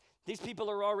 These people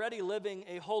are already living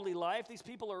a holy life. These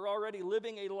people are already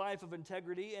living a life of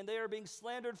integrity, and they are being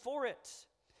slandered for it.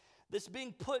 This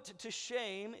being put to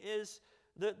shame is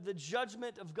the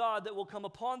judgment of God that will come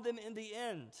upon them in the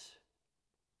end.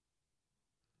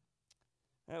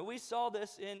 We saw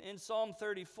this in Psalm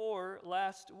 34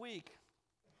 last week.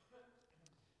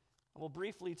 We'll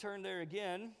briefly turn there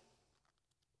again.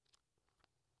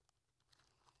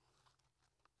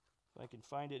 If I can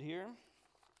find it here.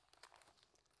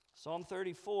 Psalm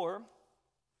 34.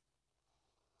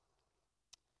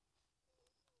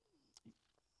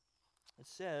 It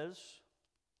says,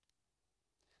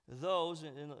 those,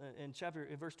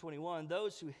 in verse 21,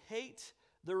 those who hate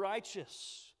the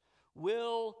righteous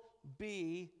will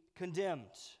be condemned.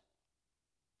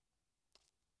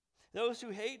 Those who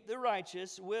hate the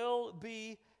righteous will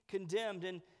be condemned.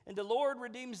 And the Lord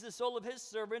redeems the soul of his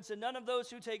servants, and none of those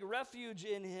who take refuge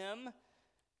in him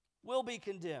will be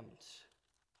condemned.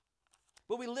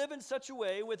 But we live in such a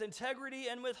way with integrity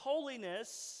and with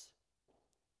holiness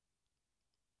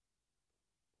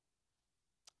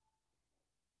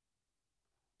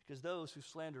because those who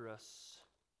slander us,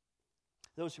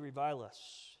 those who revile us,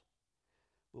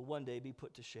 will one day be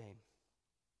put to shame.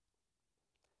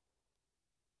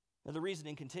 Now the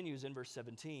reasoning continues in verse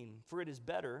 17. For it is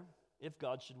better, if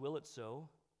God should will it so,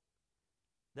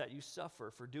 that you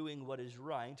suffer for doing what is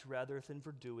right rather than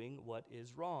for doing what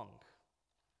is wrong.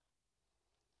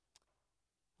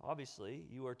 Obviously,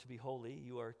 you are to be holy.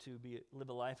 You are to live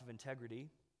a life of integrity.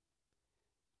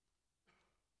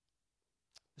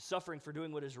 Suffering for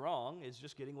doing what is wrong is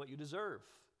just getting what you deserve.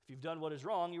 If you've done what is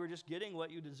wrong, you are just getting what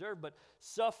you deserve. But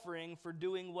suffering for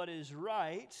doing what is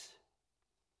right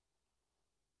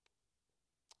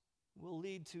will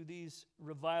lead to these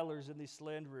revilers and these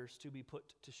slanderers to be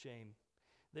put to shame.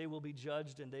 They will be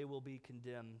judged and they will be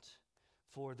condemned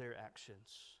for their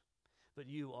actions. But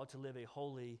you ought to live a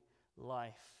holy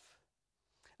life.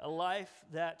 A life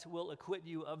that will acquit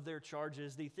you of their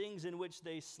charges. The things in which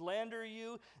they slander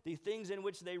you, the things in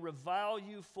which they revile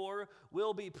you for,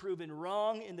 will be proven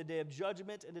wrong in the day of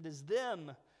judgment, and it is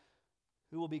them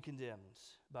who will be condemned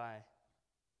by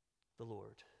the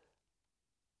Lord.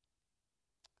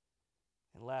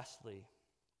 And lastly,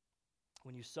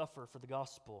 when you suffer for the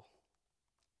gospel,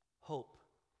 hope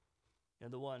in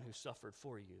the one who suffered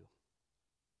for you.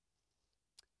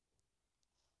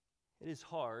 It is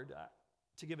hard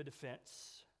to give a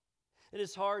defense. It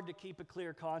is hard to keep a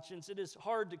clear conscience. It is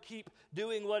hard to keep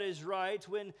doing what is right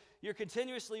when you're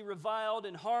continuously reviled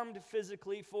and harmed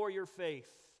physically for your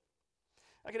faith.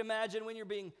 I can imagine when you're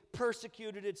being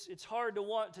persecuted, it's hard to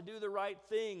want to do the right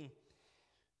thing.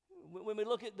 When we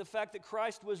look at the fact that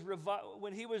Christ was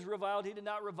when he was reviled, he did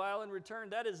not revile in return.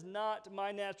 That is not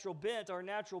my natural bent. Our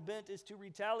natural bent is to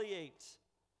retaliate.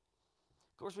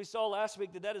 Of course, we saw last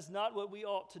week that is not what we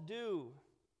ought to do.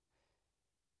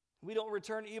 We don't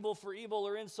return evil for evil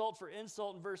or insult for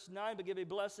insult in verse 9, but give a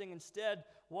blessing instead.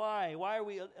 Why? Why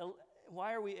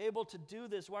are we able to do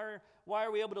this? Why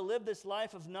are we able to live this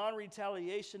life of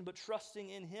non-retaliation but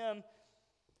trusting in him?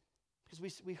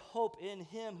 Because we hope in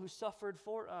him who suffered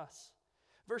for us.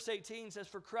 Verse 18 says,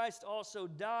 "For Christ also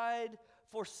died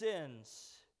for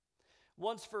sins,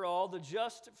 once for all, the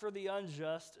just for the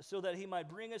unjust, so that he might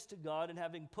bring us to God, and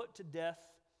having been put to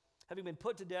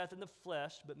death in the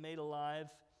flesh, but made alive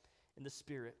in the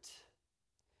Spirit."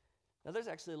 Now there's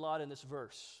actually a lot in this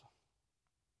verse.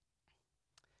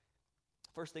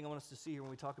 First thing I want us to see here when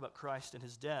we talk about Christ and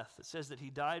his death, it says that he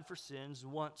died for sins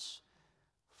once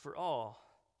for all.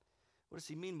 What does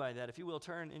he mean by that? If you will,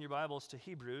 turn in your Bibles to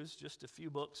Hebrews, just a few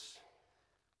books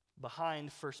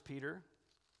behind 1 Peter.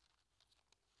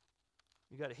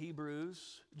 You got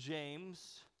Hebrews,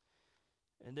 James,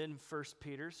 and then 1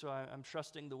 Peter. So I'm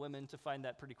trusting the women to find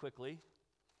that pretty quickly.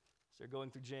 So they're going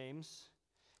through James.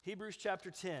 Hebrews chapter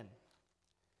 10.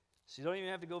 So you don't even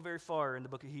have to go very far in the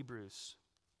book of Hebrews.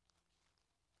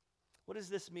 What does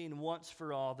this mean once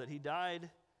for all? That he died?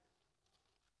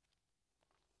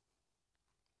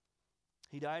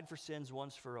 He died for sins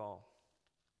once for all.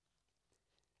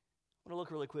 I want to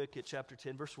look really quick at chapter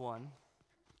 10, verse 1.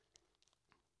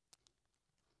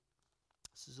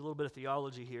 This is a little bit of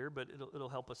theology here, but it'll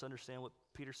help us understand what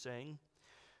Peter's saying.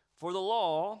 "For the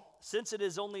law, since it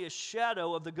is only a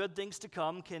shadow of the good things to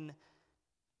come,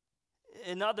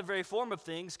 and not the very form of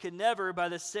things, can never, by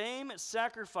the same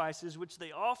sacrifices which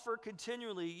they offer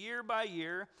continually year by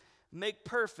year, make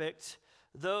perfect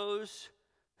those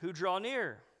who draw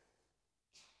near.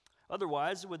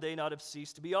 Otherwise, would they not have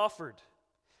ceased to be offered?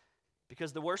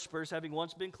 Because the worshipers, having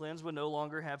once been cleansed, would no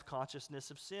longer have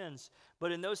consciousness of sins.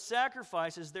 But in those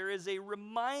sacrifices, there is a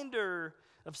reminder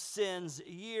of sins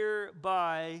year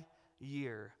by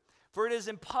year. For it is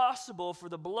impossible for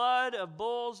the blood of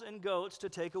bulls and goats to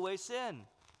take away sin."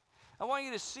 I want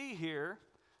you to see here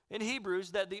in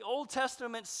Hebrews that the Old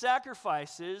Testament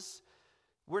sacrifices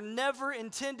were never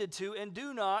intended to and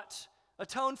do not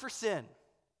atone for sin.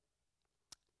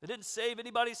 They didn't save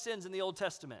anybody's sins in the Old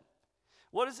Testament.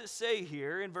 What does it say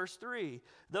here in verse 3?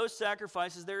 Those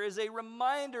sacrifices, there is a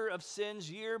reminder of sins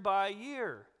year by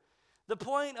year. The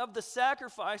point of the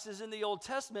sacrifices in the Old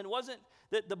Testament wasn't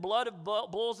that the blood of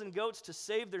bulls and goats to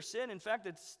save their sin. In fact,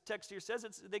 the text here says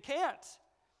they can't.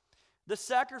 The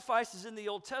sacrifices in the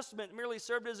Old Testament merely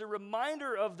served as a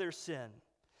reminder of their sin.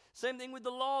 Same thing with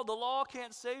the law. The law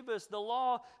can't save us. The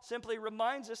law simply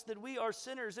reminds us that we are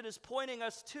sinners. It is pointing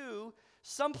us to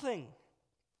something.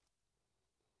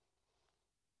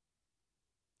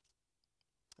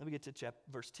 Let me get to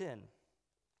verse 10.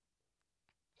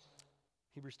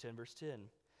 Hebrews 10, verse 10.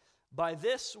 "By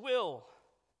this will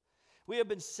we have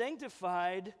been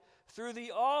sanctified through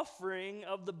the offering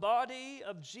of the body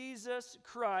of Jesus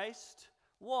Christ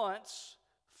once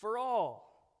for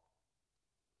all.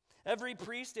 Every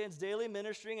priest stands daily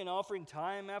ministering and offering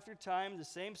time after time the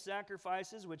same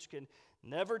sacrifices which can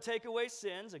never take away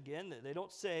sins." Again, they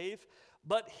don't save.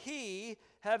 "But he,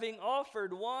 having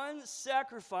offered one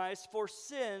sacrifice for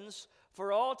sins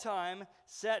for all time,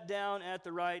 sat down at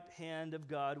the right hand of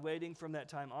God, waiting from that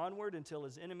time onward until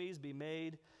his enemies be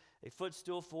made a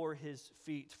footstool for his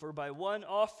feet. For by one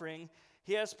offering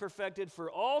he has perfected for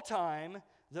all time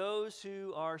those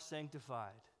who are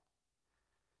sanctified."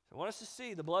 So I want us to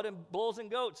see the blood of bulls and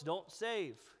goats don't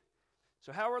save.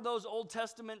 So how are those Old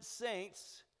Testament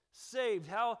saints saved?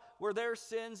 How were their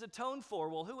sins atoned for?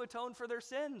 Well, who atoned for their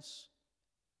sins?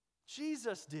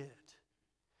 Jesus did.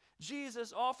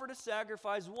 Jesus offered a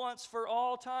sacrifice once for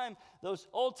all time. Those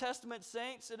Old Testament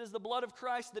saints, it is the blood of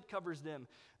Christ that covers them.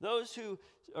 Those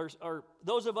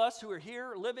of us who are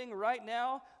here living right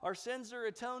now, our sins are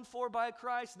atoned for by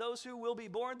Christ. Those who will be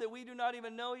born that we do not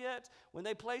even know yet, when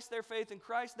they place their faith in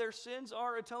Christ, their sins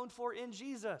are atoned for in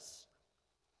Jesus.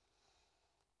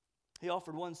 He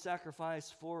offered one sacrifice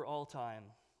for all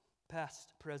time,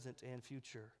 past, present, and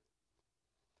future.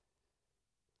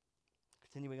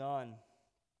 Continuing on.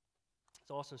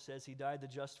 It also says he died the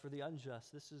just for the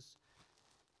unjust. This is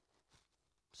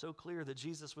so clear that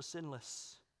Jesus was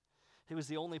sinless. He was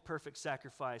the only perfect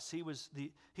sacrifice. He was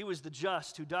the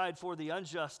just who died for the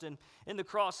unjust. And in the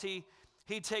cross, he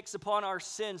takes upon our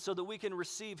sin so that we can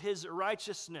receive his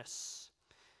righteousness.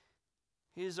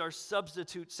 He is our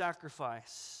substitute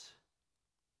sacrifice.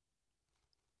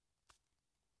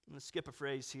 I'm going to skip a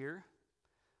phrase here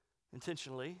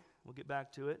intentionally. We'll get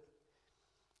back to it.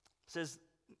 It says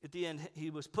at the end, he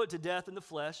was put to death in the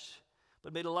flesh,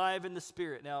 but made alive in the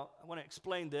spirit. Now, I want to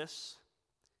explain this,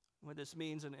 what this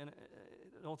means, and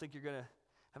I don't think you're going to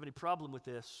have any problem with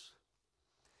this.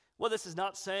 What this is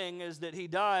not saying is that he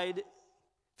died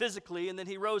physically and then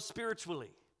he rose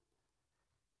spiritually.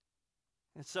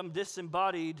 In some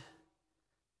disembodied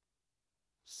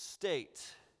state.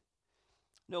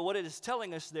 No, what it is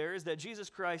telling us there is that Jesus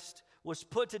Christ was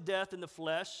put to death in the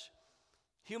flesh.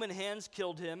 Human hands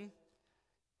killed him.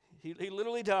 He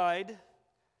literally died.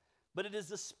 But it is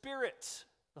the Spirit,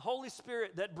 the Holy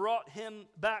Spirit, that brought him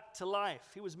back to life.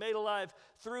 He was made alive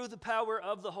through the power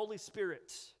of the Holy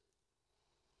Spirit.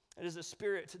 It is the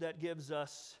Spirit that gives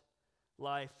us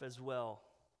life as well.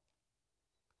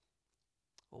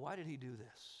 Well, why did he do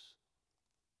this?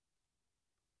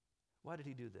 Why did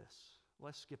he do this? Well,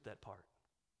 let's skip that part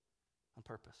on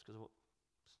purpose, because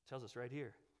it tells us right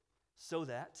here. So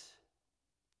that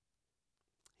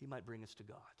he might bring us to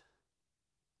God.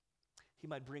 He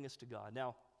might bring us to God.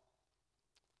 Now,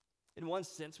 in one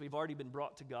sense, we've already been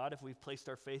brought to God. If we've placed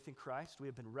our faith in Christ, we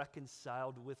have been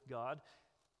reconciled with God.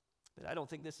 But I don't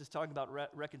think this is talking about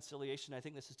reconciliation. I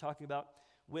think this is talking about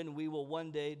when we will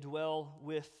one day dwell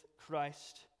with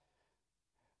Christ,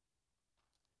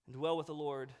 and dwell with the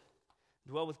Lord,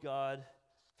 dwell with God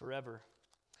forever.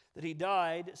 That he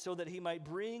died so that he might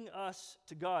bring us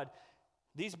to God.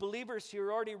 These believers here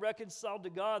are already reconciled to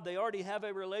God. They already have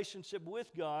a relationship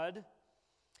with God.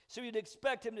 So you'd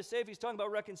expect him to say, if he's talking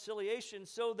about reconciliation,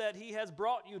 so that he has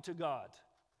brought you to God.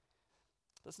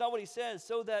 That's not what he says,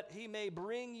 so that he may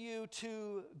bring you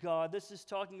to God. This is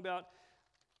talking about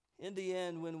in the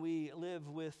end when we live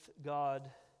with God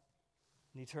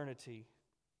in eternity.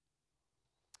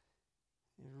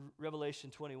 Revelation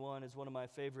 21 is one of my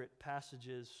favorite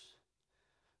passages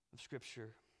of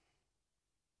Scripture.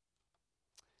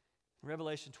 In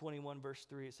Revelation 21, verse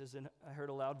 3, it says, "And I heard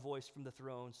a loud voice from the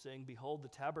throne saying, Behold, the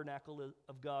tabernacle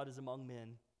of God is among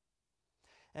men.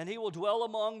 And he will dwell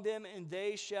among them, and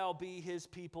they shall be his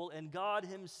people, and God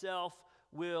himself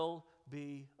will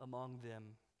be among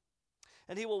them.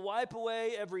 And he will wipe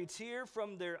away every tear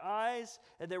from their eyes,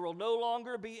 and there will no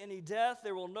longer be any death.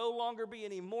 There will no longer be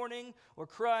any mourning or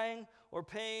crying or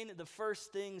pain. The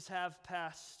first things have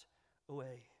passed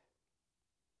away."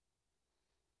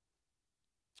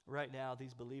 Right now,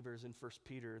 these believers in 1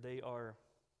 Peter, they are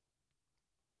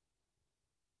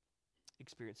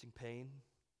experiencing pain.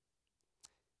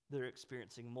 They're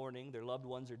experiencing mourning. Their loved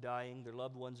ones are dying. Their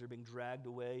loved ones are being dragged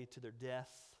away to their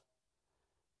death.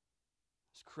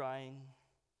 There's crying.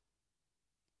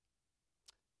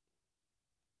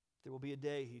 There will be a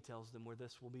day, he tells them, where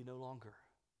this will be no longer.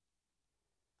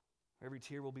 Every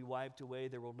tear will be wiped away.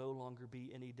 There will no longer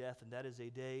be any death. And that is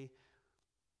a day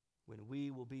when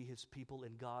we will be his people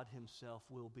and God himself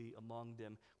will be among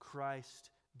them.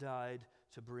 Christ died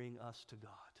to bring us to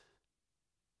God.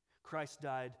 Christ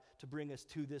died to bring us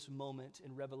to this moment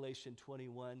in Revelation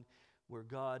 21 where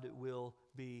God will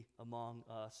be among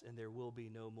us and there will be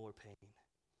no more pain.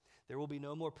 There will be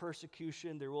no more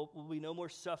persecution. There will be no more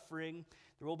suffering.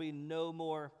 There will be no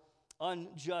more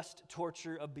unjust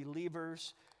torture of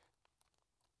believers.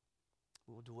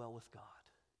 We will dwell with God.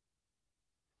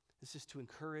 This is to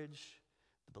encourage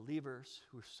the believers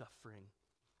who are suffering.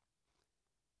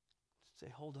 Say,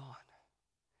 hold on.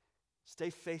 Stay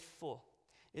faithful.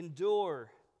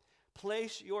 Endure.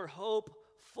 Place your hope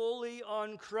fully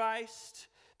on Christ.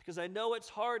 Because I know it's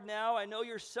hard now. I know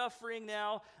you're suffering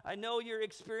now. I know you're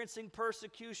experiencing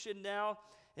persecution now.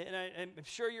 And I'm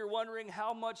sure you're wondering,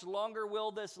 how much longer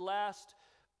will this last?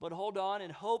 But hold on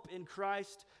and hope in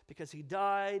Christ, because he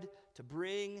died to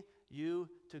bring you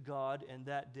to God, and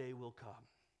that day will come.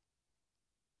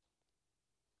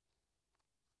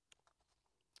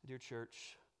 Dear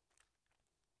church,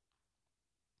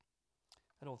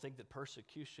 I don't think that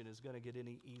persecution is going to get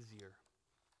any easier.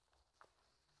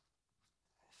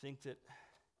 I think that,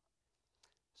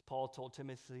 as Paul told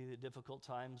Timothy, that difficult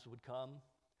times would come.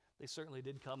 They certainly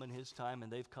did come in his time,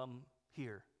 and they've come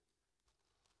here.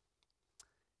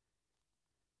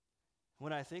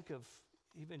 When I think of,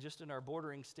 even just in our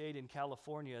bordering state in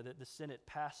California, that the Senate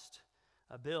passed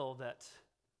a bill that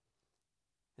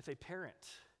if a parent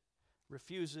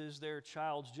refuses their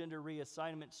child's gender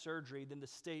reassignment surgery, then the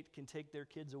state can take their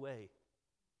kids away.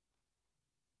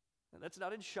 Now, that's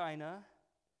not in China.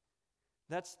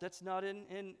 That's not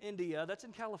in India. That's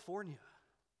in California.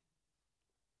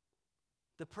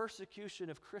 The persecution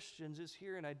of Christians is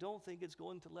here, and I don't think it's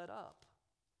going to let up.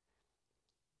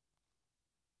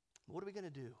 What are we going to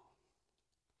do?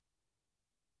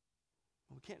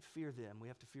 We can't fear them. We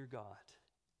have to fear God.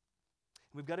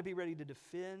 We've got to be ready to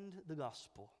defend the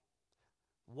gospel.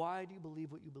 Why do you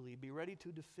believe what you believe? Be ready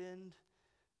to defend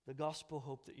the gospel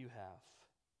hope that you have.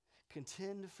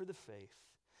 Contend for the faith.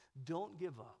 Don't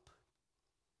give up,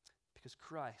 because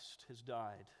Christ has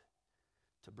died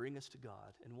to bring us to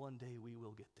God, and one day we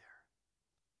will get there.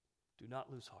 Do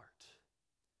not lose heart.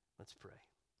 Let's pray.